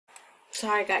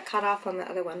Sorry, I got cut off on the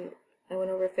other one. I went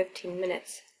over 15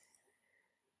 minutes.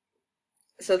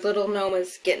 So little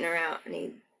Noma's getting her out, and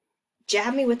he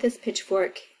jabbed me with his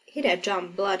pitchfork. He'd have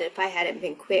drawn blood if I hadn't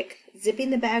been quick. Zipping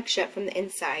the bag shut from the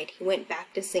inside, he went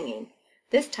back to singing.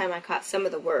 This time I caught some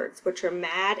of the words, which were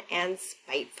mad and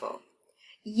spiteful.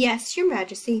 Yes, your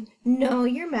majesty. No,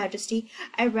 your majesty.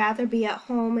 I'd rather be at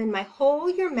home in my hole,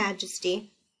 your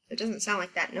majesty. It doesn't sound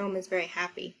like that gnome is very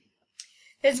happy.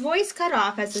 His voice cut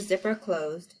off as the zipper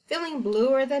closed. Feeling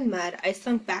bluer than mud, I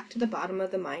sunk back to the bottom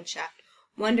of the mine shaft,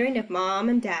 wondering if Mom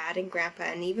and Dad and Grandpa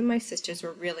and even my sisters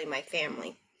were really my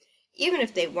family. Even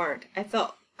if they weren't, I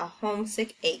felt a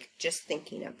homesick ache just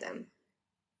thinking of them.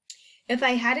 If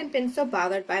I hadn't been so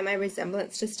bothered by my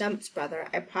resemblance to Stump's brother,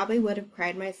 I probably would have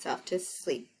cried myself to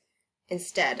sleep.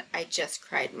 Instead, I just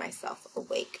cried myself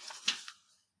awake.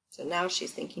 So now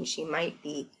she's thinking she might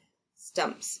be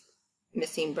Stump's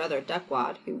missing brother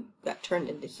Duckwad, who got turned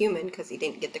into human because he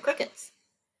didn't get the crickets.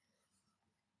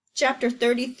 Chapter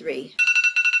 33.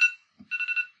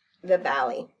 The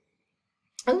Valley.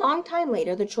 A long time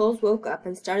later, the trolls woke up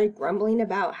and started grumbling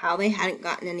about how they hadn't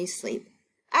gotten any sleep.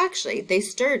 Actually, they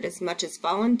stirred as much as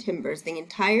fallen timbers the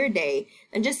entire day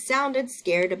and just sounded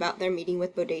scared about their meeting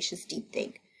with Bodacious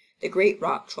Deepthink, the great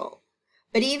rock troll.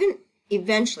 But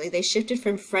eventually they shifted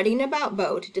from fretting about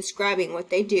Bo to describing what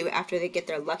they do after they get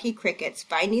their lucky crickets,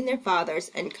 finding their fathers,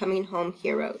 and coming home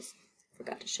heroes.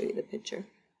 Forgot to show you the picture.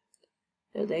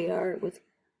 There they are with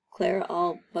Claire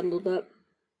all bundled up.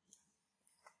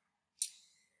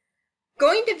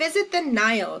 Going to visit the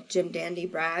Nile, Jim Dandy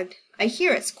bragged. I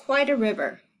hear it's quite a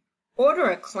river.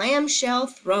 Order a clamshell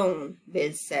throne,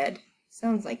 Biz said.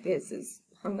 Sounds like Biz is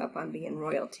hung up on being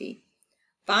royalty.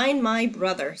 Find my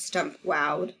brother, Stump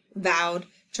vowed,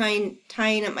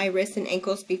 tying up my wrists and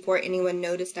ankles before anyone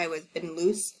noticed I was been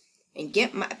loose, and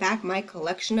get back my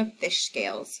collection of fish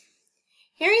scales.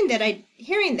 Hearing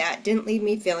that didn't leave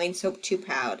me feeling so too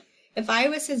proud. If I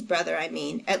was his brother, I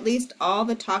mean, at least all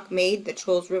the talk made the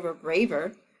Trolls River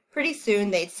braver. Pretty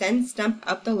soon they'd send Stump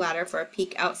up the ladder for a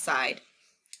peek outside.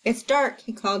 It's dark,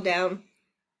 he called down.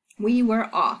 We were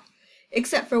off.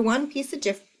 Except for one piece of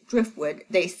driftwood,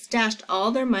 they stashed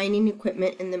all their mining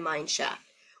equipment in the mine shaft,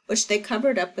 which they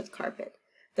covered up with carpet.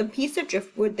 The piece of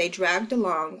driftwood they dragged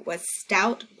along was a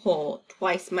stout pole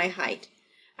twice my height.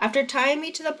 After tying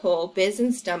me to the pole, Biz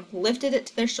and Stump lifted it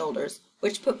to their shoulders,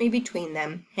 which put me between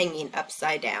them, hanging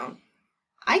upside down.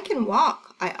 I can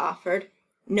walk, I offered.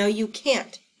 No, you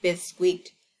can't, Biz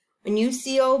squeaked. When you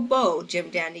see old Bo,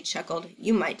 Jim Dandy chuckled,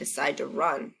 you might decide to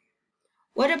run.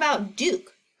 What about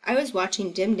Duke? I was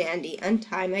watching Jim Dandy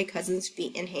untie my cousin's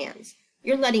feet and hands.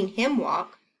 You're letting him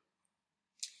walk.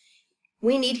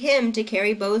 We need him to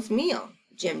carry Bo's meal,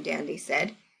 Jim Dandy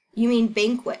said. You mean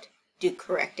banquet, Duke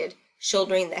corrected,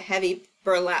 shouldering the heavy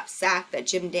burlap sack that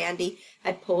Jim Dandy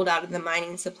had pulled out of the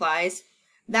mining supplies.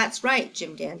 That's right,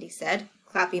 Jim Dandy said,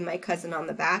 clapping my cousin on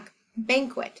the back.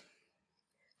 Banquet.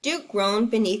 Duke groaned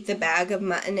beneath the bag of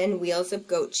mutton and wheels of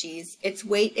goat cheese, its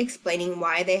weight explaining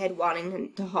why they had wanted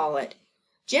him to haul it.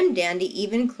 Jim Dandy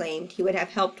even claimed he would have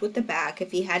helped with the bag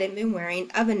if he hadn't been wearing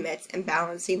oven mitts and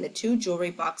balancing the 2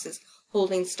 jewelry boxes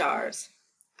holding stars.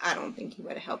 I don't think he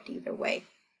would have helped either way.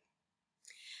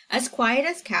 As quiet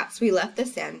as cats, we left the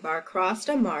sandbar, crossed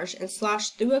a marsh, and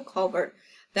sloshed through a culvert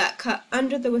that cut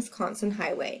under the Wisconsin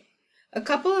highway. A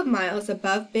couple of miles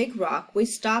above Big Rock, we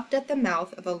stopped at the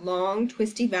mouth of a long,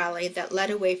 twisty valley that led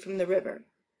away from the river.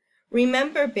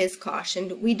 Remember, Biz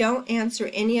cautioned, we don't answer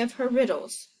any of her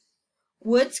riddles.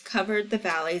 Woods covered the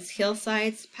valley's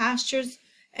hillsides, pastures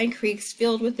and creeks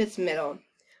filled with its middle.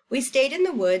 We stayed in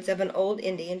the woods of an old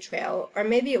Indian trail, or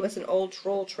maybe it was an old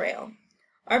troll trail.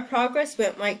 Our progress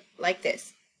went like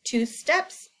this: 2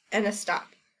 steps and a stop,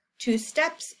 2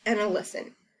 steps and a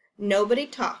listen. Nobody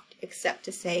talked except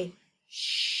to say,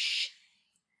 shh.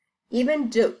 Even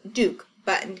Duke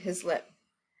buttoned his lip.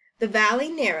 The valley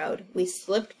narrowed. We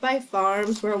slipped by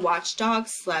farms where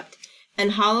watchdogs slept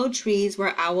and hollow trees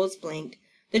where owls blinked.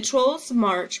 The Trolls'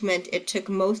 march meant it took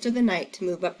most of the night to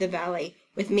move up the valley,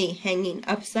 with me hanging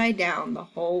upside down the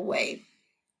whole way.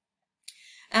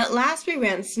 At last we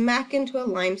ran smack into a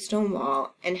limestone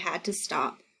wall and had to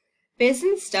stop. Biz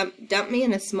and Stump dumped me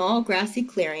in a small grassy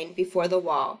clearing before the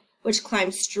wall, which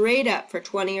climbed straight up for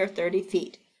 20 or 30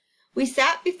 feet. We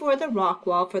sat before the rock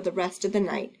wall for the rest of the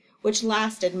night, which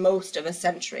lasted most of a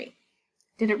century.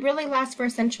 Did it really last for a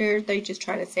century, or are they just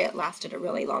trying to say it lasted a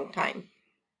really long time?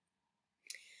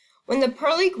 When the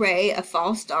pearly gray of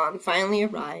false dawn finally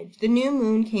arrived, the new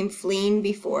moon came fleeing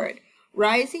before it,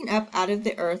 rising up out of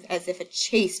the earth as if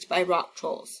chased by rock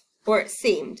trolls, or it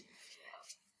seemed.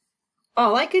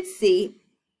 All I could see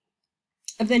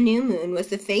of the new moon was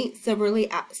the faint silverly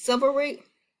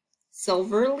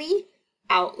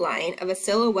outline of a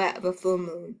silhouette of a full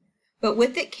moon, but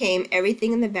with it came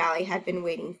everything in the valley had been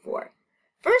waiting for.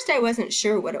 First I wasn't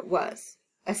sure what it was.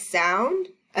 A sound?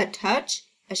 A touch?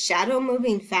 A shadow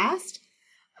moving fast?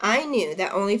 I knew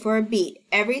that only for a beat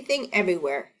everything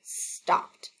everywhere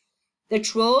stopped. The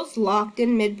trolls locked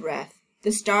in mid-breath.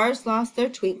 The stars lost their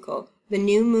twinkle. The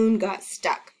new moon got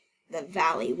stuck. The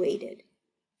valley waited.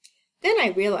 Then I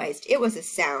realized it was a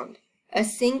sound. A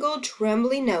single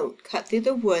trembly note cut through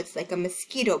the woods like a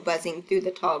mosquito buzzing through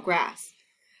the tall grass.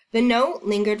 The note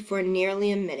lingered for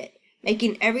nearly a minute,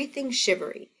 making everything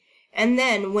shivery, and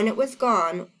then, when it was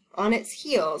gone, on its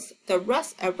heels, a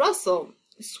rustle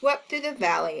swept through the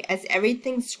valley as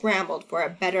everything scrambled for a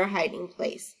better hiding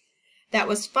place. That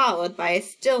was followed by a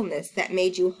stillness that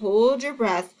made you hold your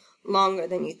breath longer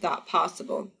than you thought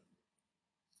possible.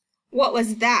 "What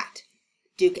was that?"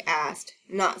 Duke asked,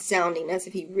 not sounding as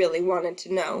if he really wanted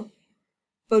to know.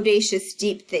 "Bodacious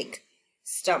deep think,"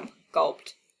 Stump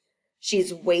gulped.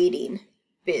 "She's waiting,"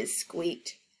 Biz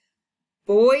squeaked.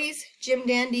 "Boys," Jim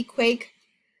Dandy quaked,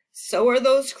 "so are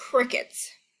those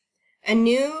crickets." A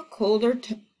new, colder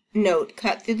note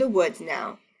cut through the woods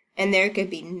now, and there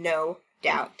could be no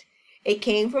doubt. It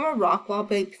came from a rock wall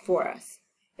before us.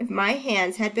 If my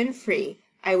hands had been free,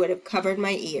 I would have covered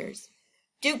my ears.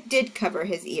 Duke did cover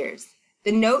his ears.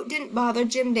 The note didn't bother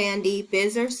Jim Dandy,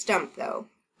 Biz, or Stump, though.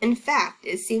 In fact,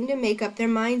 it seemed to make up their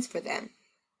minds for them,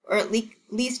 or at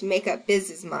least make up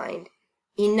Biz's mind.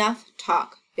 "Enough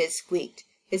talk," Biz squeaked,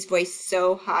 his voice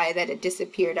so high that it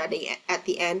disappeared at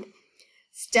the end.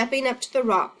 Stepping up to the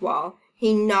rock wall,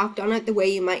 he knocked on it the way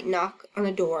you might knock on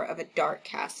a door of a dark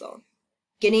castle.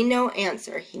 Getting no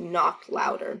answer, he knocked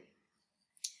louder.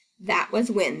 That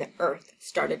was when the earth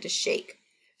started to shake.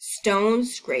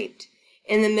 Stones scraped.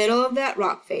 In the middle of that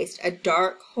rock face, a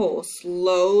dark hole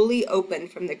slowly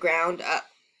opened from the ground up.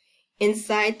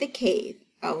 Inside the cave,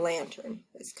 a lantern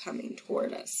was coming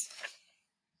toward us.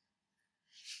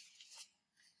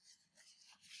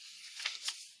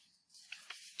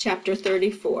 Chapter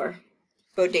 34,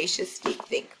 Bodacious Deep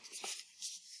Think.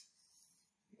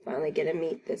 Finally get to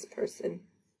meet this person.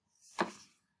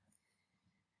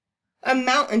 A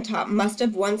mountaintop must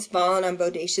have once fallen on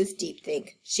Bodacious Deep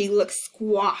Think. She looked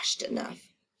squashed enough.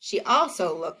 She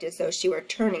also looked as though she were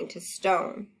turning to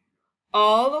stone.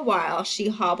 All the while she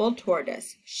hobbled toward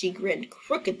us, she grinned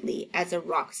crookedly as a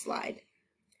rock slide.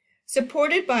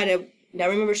 Supported by now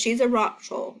remember, she's a rock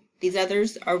troll. These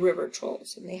others are river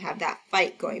trolls, and they have that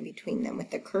fight going between them with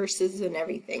the curses and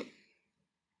everything.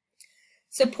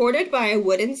 Supported by a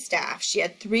wooden staff, she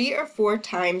had 3 or 4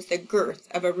 times the girth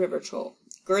of a river troll.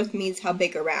 Girth means how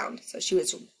big around, so she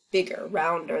was bigger,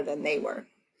 rounder than they were.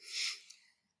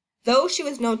 Though she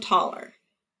was no taller,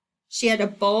 she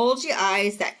had bulgy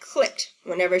eyes that clicked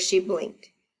whenever she blinked,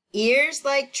 ears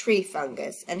like tree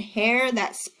fungus, and hair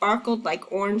that sparkled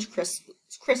like orange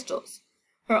crystals.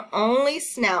 Her only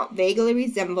snout vaguely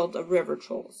resembled a river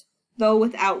troll's, though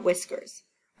without whiskers.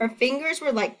 Her fingers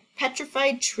were like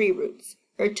petrified tree roots,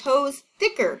 her toes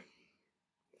thicker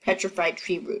petrified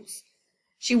tree roots.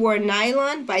 She wore a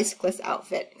nylon bicyclist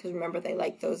outfit, because remember they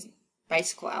like those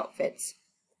bicycle outfits,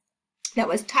 that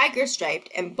was tiger-striped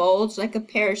and bulged like a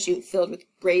parachute filled with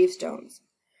gravestones.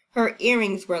 Her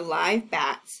earrings were live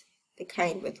bats, the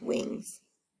kind with wings.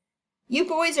 "You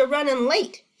boys are running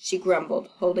late," she grumbled,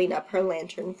 holding up her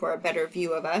lantern for a better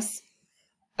view of us.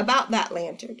 About that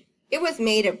lantern. It was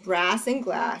made of brass and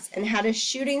glass and had a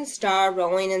shooting star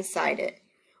rolling inside it.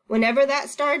 Whenever that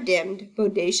star dimmed,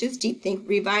 Bodacious Deep Think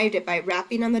revived it by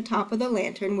rapping on the top of the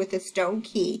lantern with a stone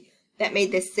key that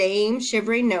made the same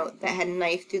shivering note that had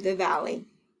knifed through the valley.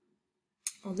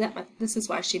 Well, this is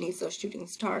why she needs those shooting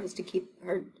stars, to keep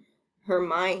her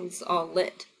minds all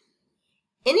lit.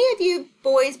 "Any of you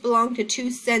boys belong to 2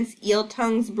 Cents Eel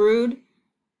Tongue's brood?"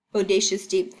 Bodacious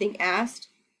Deep Think asked.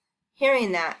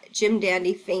 Hearing that, Jim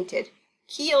Dandy fainted,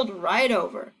 keeled right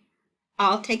over.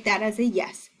 "I'll take that as a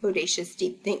yes," Bodacious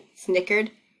Deep Think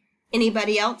snickered.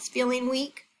 "Anybody else feeling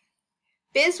weak?"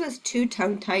 Biz was too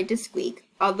tongue-tied to squeak,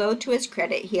 although to his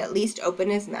credit he at least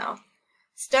opened his mouth.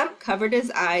 Stump covered his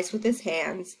eyes with his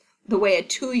hands, the way a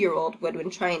 2-year-old would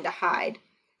when trying to hide.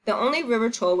 The only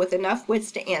river troll with enough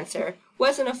wits to answer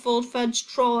wasn't a full-fledged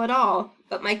troll at all,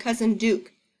 but my cousin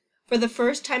Duke. For the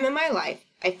first time in my life,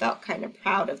 I felt kind of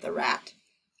proud of the rat.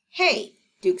 "Hey,"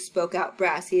 Duke spoke out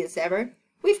brassy as ever,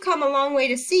 "we've come a long way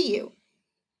to see you."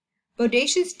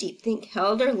 Bodacious Deep Think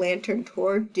held her lantern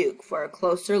toward Duke for a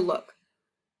closer look.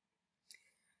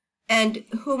 "And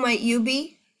who might you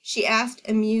be?" she asked,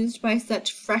 amused by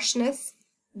such freshness.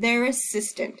 "Their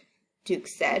assistant," Duke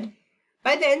said.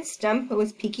 By then, Stump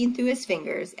was peeking through his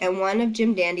fingers, and one of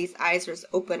Jim Dandy's eyes was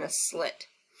open a slit.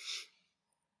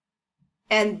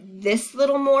 "And this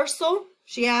little morsel?"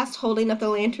 she asked, holding up the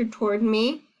lantern toward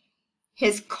me.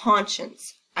 "His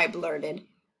conscience," I blurted.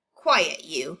 "Quiet,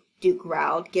 you," Duke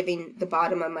growled, giving the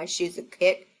bottom of my shoes a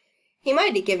kick. He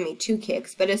might have given me 2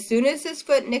 kicks, but as soon as his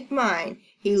foot nicked mine,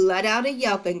 he let out a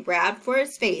yelp and grabbed for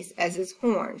his face as his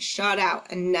horn shot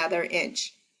out another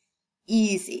inch.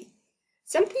 Easy.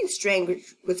 Something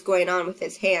strange was going on with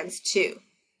his hands, too.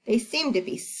 They seemed to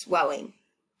be swelling.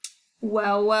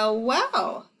 "Well, well,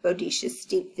 well," Bodacious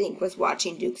Steepthink was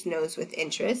watching Duke's nose with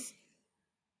interest.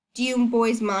 "Do you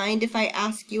boys mind if I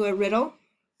ask you a riddle?"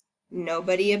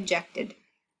 Nobody objected.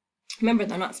 Remember,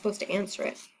 they're not supposed to answer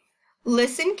it.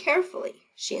 "Listen carefully,"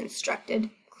 she instructed,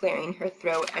 clearing her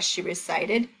throat as she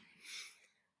recited.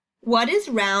 "What is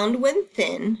round when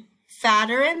thin,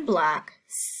 fatter and black,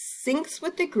 sinks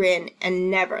with a grin and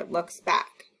never looks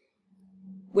back?"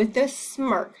 With a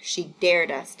smirk, she dared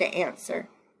us to answer.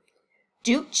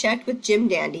 Duke checked with Jim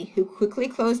Dandy, who quickly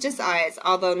closed his eyes,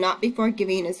 although not before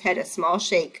giving his head a small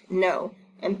shake, no,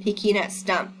 and peeking at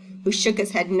Stump, who shook his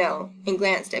head no, and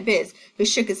glanced at Biz, who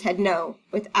shook his head no,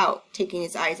 without taking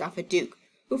his eyes off of Duke,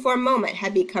 who for a moment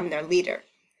had become their leader.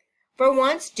 For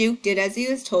once, Duke did as he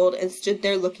was told and stood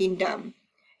there looking dumb.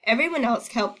 Everyone else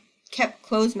kept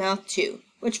closed-mouthed too,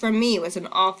 which for me was an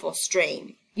awful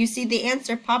strain. You see, the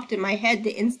answer popped in my head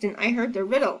the instant I heard the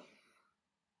riddle,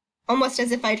 almost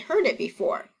as if I'd heard it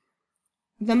before.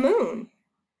 The moon.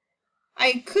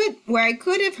 Where I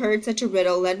could have heard such a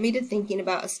riddle led me to thinking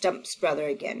about a Stump's brother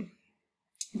again.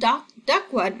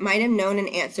 Duckwood might have known an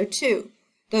answer too,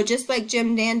 though just like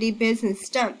Jim Dandy, Biz, and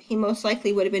Stump, he most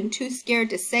likely would have been too scared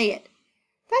to say it.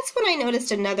 That's when I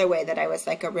noticed another way that I was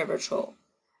like a river troll.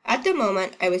 At the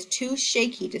moment, I was too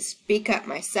shaky to speak up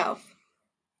myself.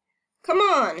 "Come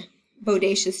on,"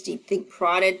 Bodacious Steepthink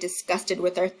prodded, disgusted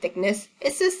with our thickness.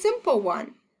 "It's a simple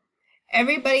one."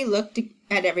 Everybody looked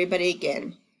at everybody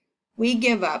again. "We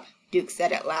give up," Duke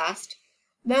said at last.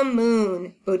 "The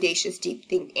moon," Bodacious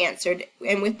Steepthink answered,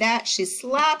 and with that she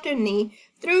slapped her knee,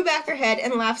 threw back her head,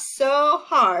 and laughed so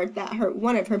hard that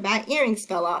one of her bat earrings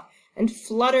fell off and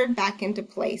fluttered back into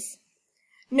place.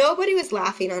 Nobody was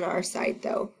laughing on our side,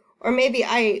 though, or maybe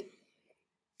I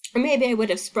would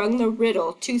have sprung the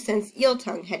riddle 2 cents eel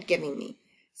tongue had given me.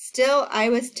 Still, I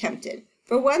was tempted.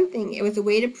 For one thing, it was a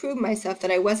way to prove myself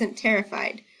that I wasn't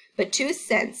terrified, but 2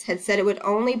 cents had said it would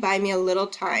only buy me a little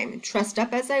time. Trussed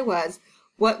up as I was,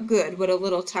 what good would a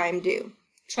little time do?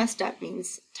 Trussed up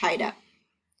means tied up.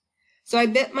 So I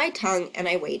bit my tongue and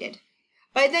I waited.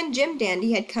 By then Jim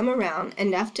Dandy had come around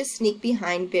enough to sneak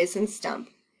behind Biz and Stump.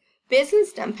 Biz and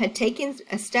Stump had taken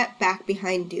a step back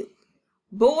behind Duke.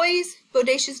 "Boys,"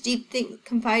 Bodacious Steepthink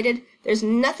confided, "there's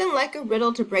nothing like a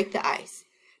riddle to break the ice.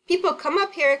 People come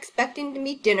up here expecting to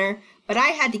meet dinner, but I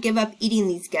had to give up eating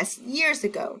these guests years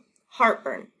ago.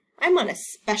 Heartburn. I'm on a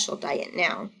special diet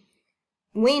now."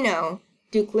 "We know."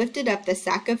 Duke lifted up the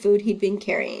sack of food he'd been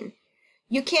carrying.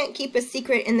 "You can't keep a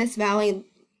secret in this valley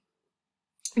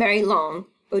very long,"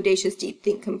 Bodacious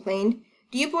Steepthink complained.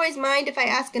 "Do you boys mind if I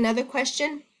ask another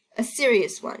question? A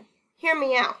serious one. Hear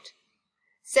me out."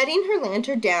 Setting her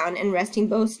lantern down and resting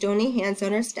both stony hands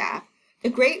on her staff, the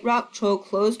great rock troll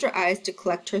closed her eyes to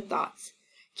collect her thoughts.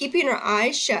 Keeping her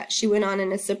eyes shut, she went on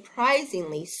in a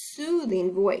surprisingly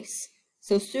soothing voice.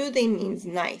 So soothing means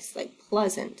nice, like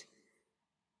pleasant.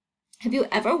 "Have you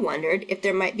ever wondered if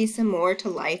there might be some more to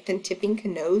life than tipping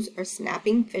canoes or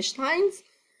snapping fish lines?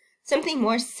 Something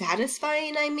more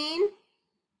satisfying, I mean?"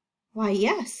 "Why,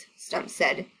 yes," Stump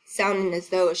said, sounding as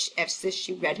though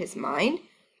she read his mind,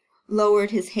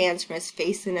 lowered his hands from his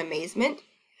face in amazement.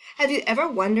 "Have you ever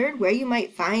wondered where you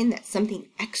might find that something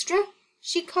extra?"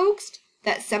 she coaxed.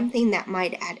 "That something that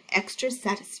might add extra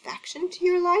satisfaction to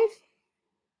your life?"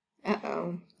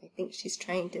 Uh-oh, I think she's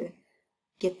trying to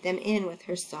get them in with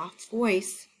her soft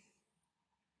voice.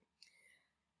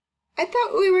 "I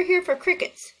thought we were here for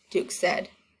crickets," Duke said.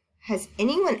 "Has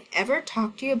anyone ever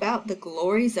talked to you about the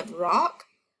glories of rock?"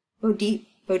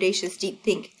 Bodacious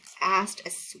Steepthink asked, a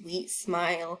sweet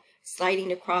smile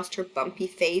sliding across her bumpy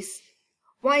face.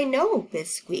 "Why, no,"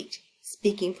 Biz squeaked,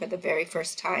 speaking for the very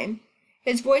first time.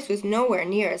 His voice was nowhere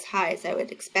near as high as I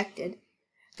would expected.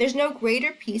 "There's no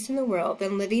greater peace in the world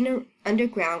than living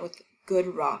underground with good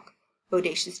rock,"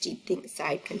 Bodacious Steepthink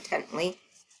sighed contentedly.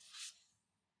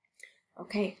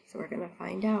 Okay, so we're going to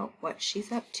find out what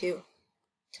she's up to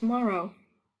tomorrow.